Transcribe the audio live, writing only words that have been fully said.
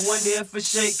One day for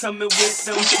shake, coming with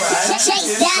them fries.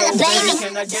 Chase If dollar, so, baby.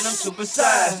 can I get them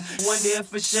super-sized? One day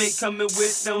for shake, coming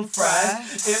with them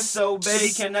fries. If so,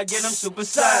 baby, can I get them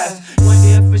super-sized? One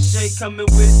day for shake, coming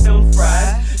with them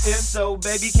fries. If so,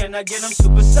 baby, can I get them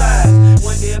super-sized?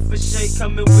 One day for shake,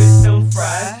 coming with them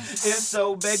fries. If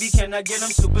so, baby, can I get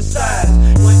them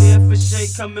super-sized? One day for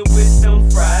shake, coming with them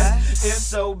fries. If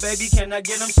so, baby, can I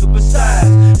get them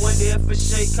super-sized? One day for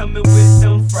shake, coming with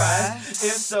them fries.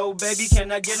 If so, baby,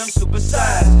 can I get them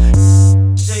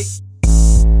super-sized? Shake,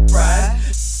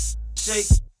 fries, shake,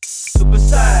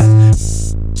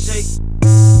 super-sized. Shake,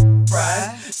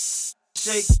 fries,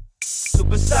 shake,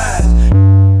 super-sized.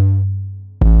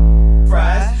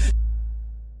 Fries,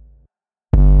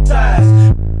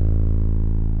 size,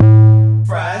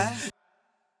 fries,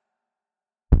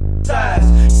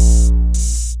 size,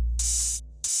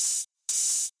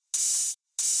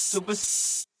 super,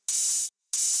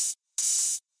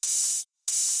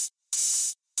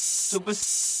 super.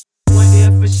 One day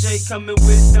for shake, coming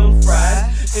with them fries.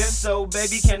 If so,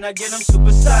 baby, can I get them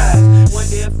super-sized? One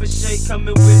day for shake,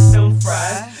 coming with them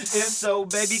fries. If so,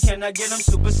 baby, can I get them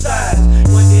super-sized?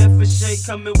 One day for shake,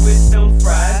 coming with them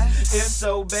fries. If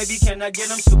so, baby, can I get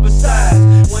them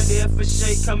super-sized? One day for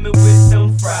shake, coming with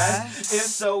them fries. If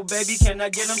so, baby, can I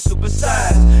get them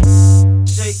super-sized?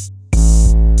 Shake,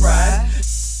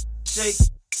 fries, shake,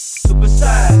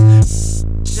 super-sized.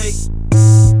 Shake,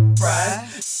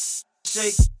 fries,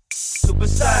 shake,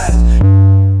 super-sized.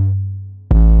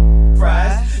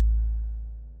 Fries,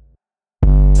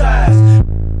 size,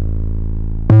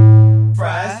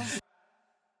 fries,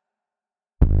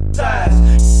 size,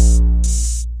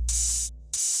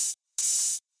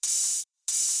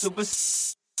 super,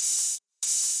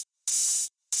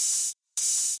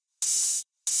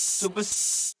 super.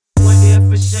 One day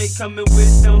for shake, coming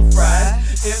with them fries.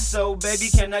 If so, baby,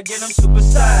 can I get them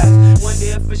super-sized? One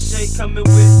day for shake, coming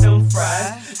with them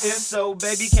fries. If so,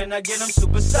 baby, can I get them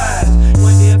super-sized?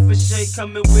 One day for shake,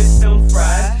 coming with them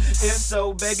fries. If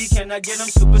so, baby, can I get them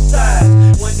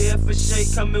super-sized? One day for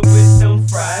shake, coming with them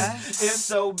fries. If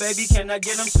so, baby, can I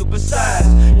get them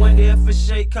super-sized? One day for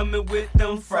shake, coming with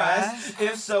them fries.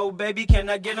 If so, baby, can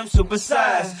I get them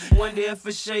super-sized? One day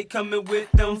for shake, coming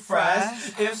with them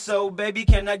fries. If so, baby,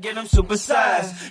 can I get them super-sized?